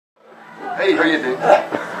Hey, how you doing?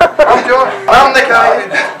 I'm John. I'm the guy who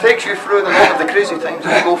takes you through the moment of the crazy times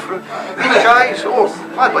you go through. You the guys, oh,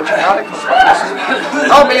 mad bunch of characters.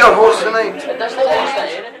 I'll be your host tonight. What the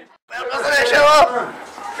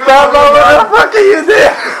fuck are you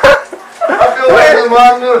doing? I feel like the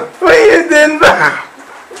man now. What are you doing?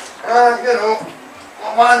 You know,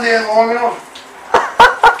 I'm one day long enough.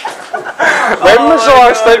 When was the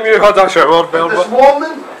last time you had a shower, Belbert? This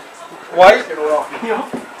morning? Why? I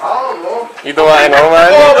don't know. You don't want to know, man.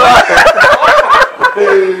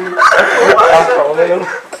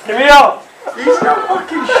 Come here. He's got a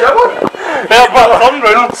fucking shower. Belbert, come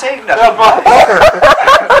round.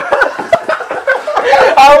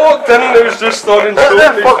 I walked in and it was just starting to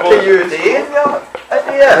What the fuck are you doing, you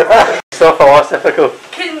idiot? So philosophical.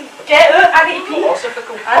 Get out, I need to pee.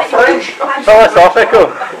 Philosophical. I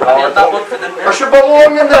should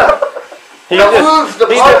belong in there. The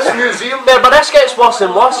Paris Museum. Yeah, but this gets worse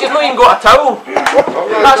and worse. You've not even got a towel.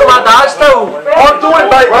 That's my dad's towel. Oh,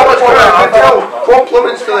 don't bite. Well, it's got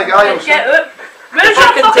compliments to the guy himself. Get out. Where's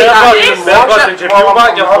your can fucking take that face? Belbert, did you peel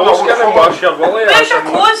back your foreskin and wash your willy? Where's your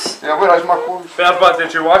clothes? Yeah, where is my clothes? Belbert,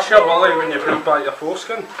 did you wash your willy when you peeled back your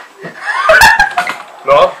foreskin?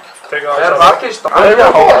 No? Take that as a Hey,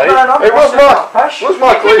 where's my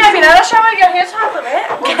You couldn't have been in a shower, your hair's hardly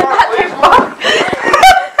wet. Get that thing back.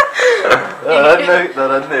 They're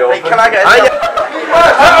in the oven. Can I get it?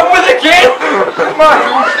 Hit him with the key!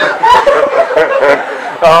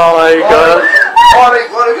 Oh my god. Alright,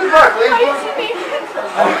 who's my clothes?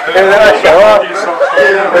 He was in a shower.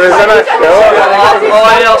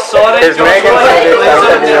 Oh, you're sorry. His Megan said he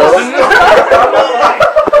felt in the oven.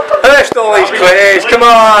 Finished all these craze, come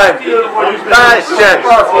on! That's just...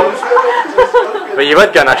 But you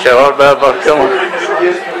would get in a shower, but come on.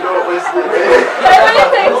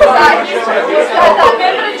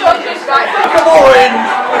 Come on!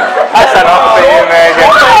 That's enough for you,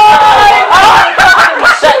 Megan.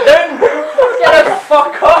 Sit down. Get the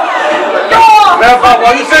fuck up. Never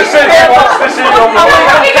once this is wants to see your mother.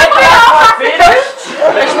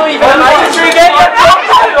 It's not even nice. Get your cock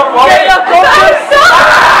out. Get your cock out.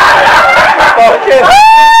 Fucking...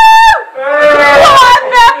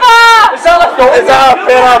 Is that a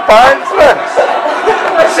pair of pants, man?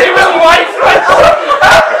 Let's see real life,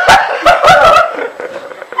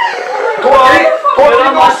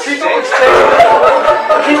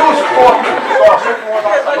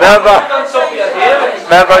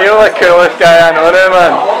 Never, you're the coolest guy I know now,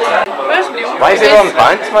 man. Why is he wearing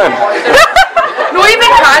pants, man? No,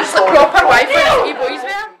 even pants, like proper wife and you boys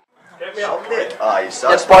wear.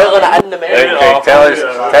 You're spoiling it in the mirror. Okay,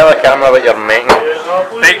 tell the camera what you're making.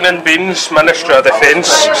 Bacon and beans, Ministry of Defence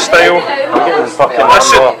style. I'm getting fucking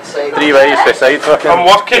number 3 ways beside fucking. I'm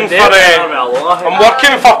working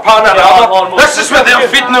for Panorama. This is where they're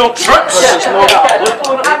feeding our troops.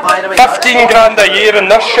 15 grand a year in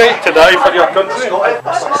this shite to die for your country. Look at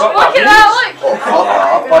that, look.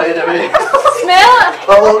 Smell it.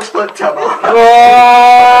 That looks like tobacco.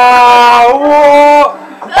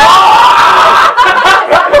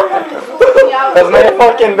 There's no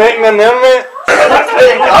fucking bacon in there, mate.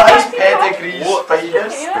 That is pedigree's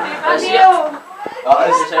finest. Can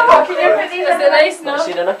you put these in the nice, no?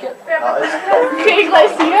 See the nugget? Craig,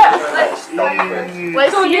 let's see it. Let's see it.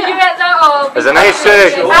 Did you get that or? Is it nice,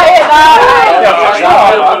 Craig? I ate that.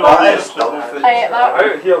 I ate that.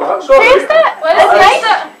 Taste it. Well, it's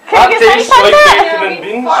nice. That tastes like bacon and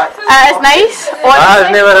beans. It's nice. That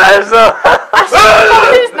isn't what it is, though.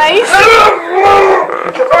 It's nice.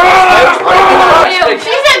 She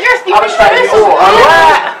said you're Stephen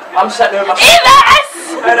I'm sitting there with my... Eat this!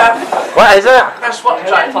 What is it? That's what I'm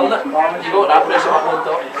trying to turn it. You go to that place and I'm going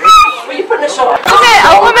to... What are you putting this on? Okay,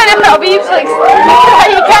 I'll come in and put a beeps like...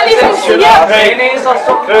 You can't even see it. Mayonnaise or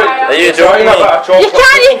something? Are you joining me? You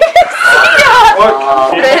can't even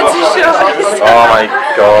see it. Oh my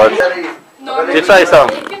god. Did you try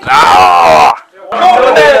some?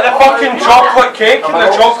 The fucking chocolate cake and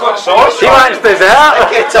the chocolate sauce. She wants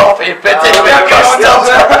dessert. Get off your bitty custard.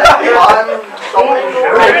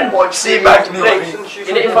 See Magnificent.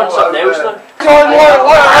 You need to find something else now.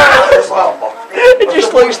 It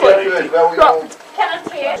just looks like Can I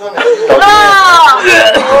taste?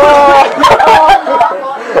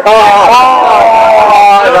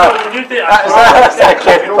 That's a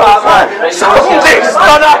kid part, man. Somebody's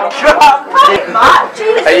gonna crap.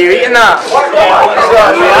 Are you eating that?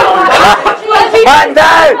 Man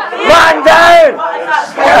down! Man down!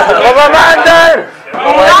 Man down!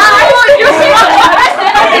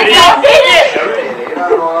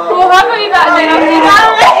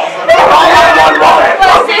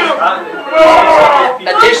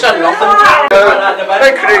 It tastes like nothing.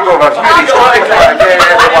 Big Craig over here, he's trying to get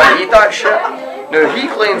everyone to eat that shit. Now he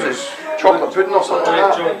claims it's chocolate pudding or something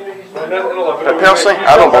like that. But personally,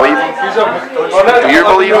 I don't believe him. Do you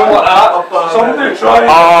believe him? Somebody try.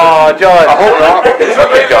 Oh, John. I hope not.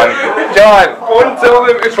 Okay, John. John. Go and tell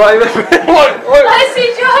them to try this. Look. Let's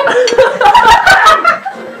see, John.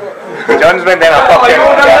 John's been doing a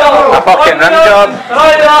fucking rim job.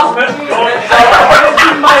 Let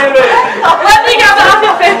me get that off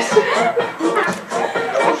your face.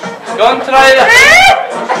 Go and try it.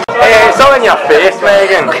 Hey, it's all in your face,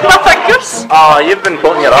 Megan. Look at my fingers. Oh, you've been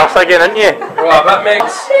putting your ass again, haven't you? Right, that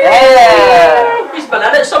makes. Yeah. He's been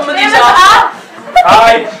in it. Some of these are.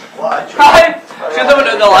 Hi. Hi. Should have went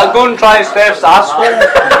to the lagoon and try Steph's asshole.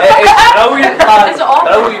 It's brilliant, man. Is it on?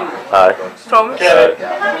 Brilliant. Aye. Promise. Look at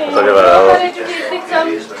that.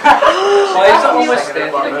 Why is it always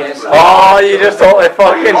Steph? Oh, you just totally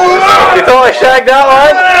fucking. You totally shagged that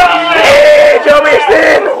one. Hey, show me a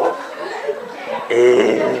stain.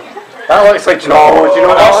 That looks like no, do you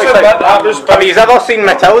know what that looks like? Have you ever seen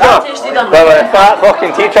Matilda? Where the fat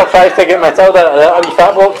fucking teacher tries to get Matilda, a wee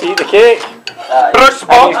fat bloke, to eat the cake? Bruce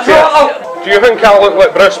Bogtrotter! Do you think I look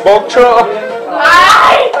like Bruce Bogtrotter?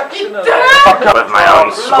 Fuck up with my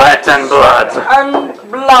own sweat and blood. And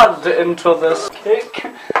blood into this cake.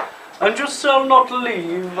 And you shall not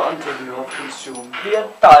leave until you have consumed the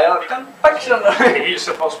entire confectionery. He's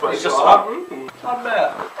supposed to be It's just not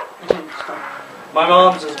bad. My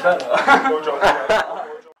mom's is better.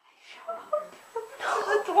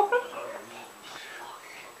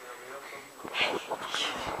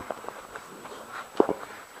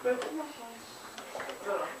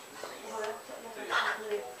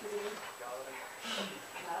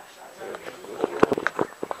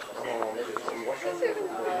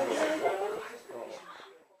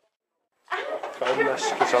 Film this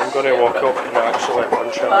because I'm going to walk up and actually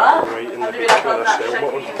punch him right in the beak with a cell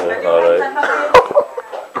button. Alright.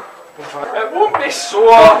 It won't be so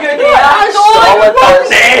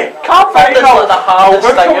Can't find the hardest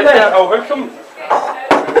thing, is it? I'll hook him.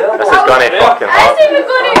 This is gonna fucking hurt.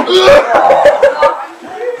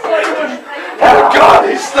 Oh god,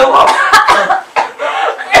 he's still up!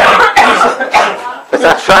 It's a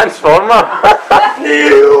transformer.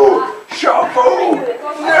 Neil! Shuffle!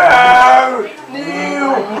 No!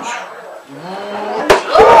 Neil!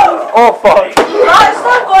 Oh fuck. That's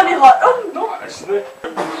not going to hurt him. No, isn't it?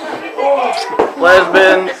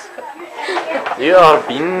 Lesbians. You are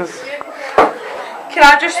beans. Can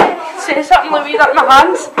I just say something like that in my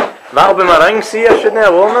hands? That'll be my ring, see, I shouldn't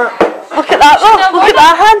have worn it. Look at that though, look at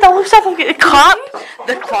that hand, it looks like I've got the clap.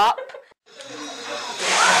 The clap.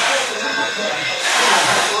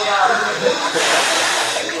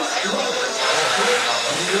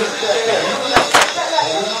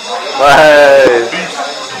 Hey.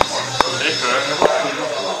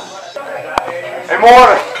 Hey,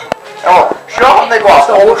 Morris. Oh, shut up, they got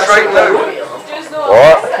a pulse right now.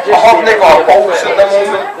 What? I haven't got a pulse at the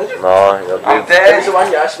moment. No, you're I'm dead. It's the one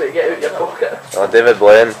you asked me to get out of your pocket. Oh, David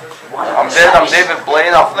Blaine. I'm dead, I'm David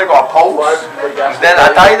Blaine, I've only got a pulse. I'm dead, I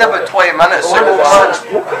died about 20 minutes ago, man.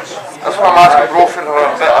 That's what I'm asking bro for a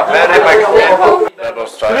very big favour.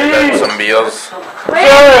 Debor's trying to get some beers. No,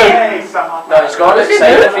 he's gone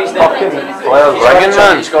outside if he's not. Blair's ringing,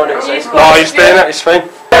 man. He's gone outside. No, he's doing it, he's fine.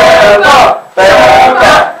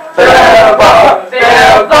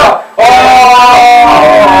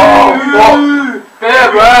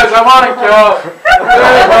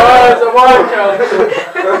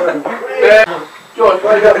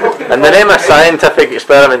 In the name of scientific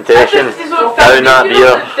experimentation, down that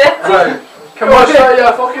beer. Come on, shut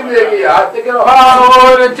your fucking leg, you have to get up.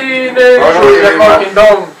 Oh, the teenage! You're fucking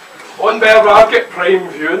dumb. On there, I'll get prime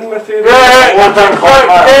viewing material.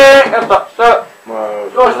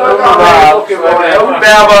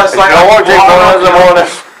 It's like a long time coming in the morning.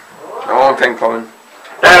 A long time coming.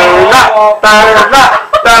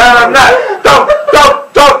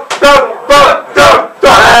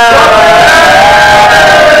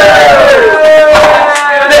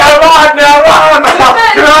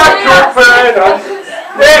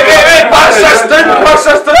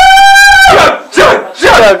 Persistent!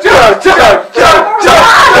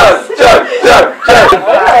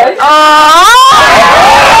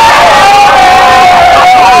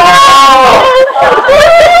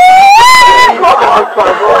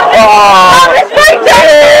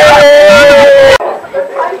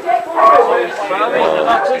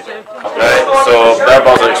 Right, so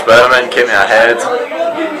Debor's experiment came to a head.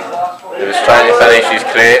 He was trying to finish his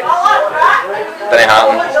crate. Didn't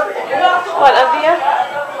happen. What, a beer?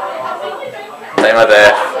 Time of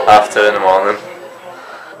death, 2:30 in the morning.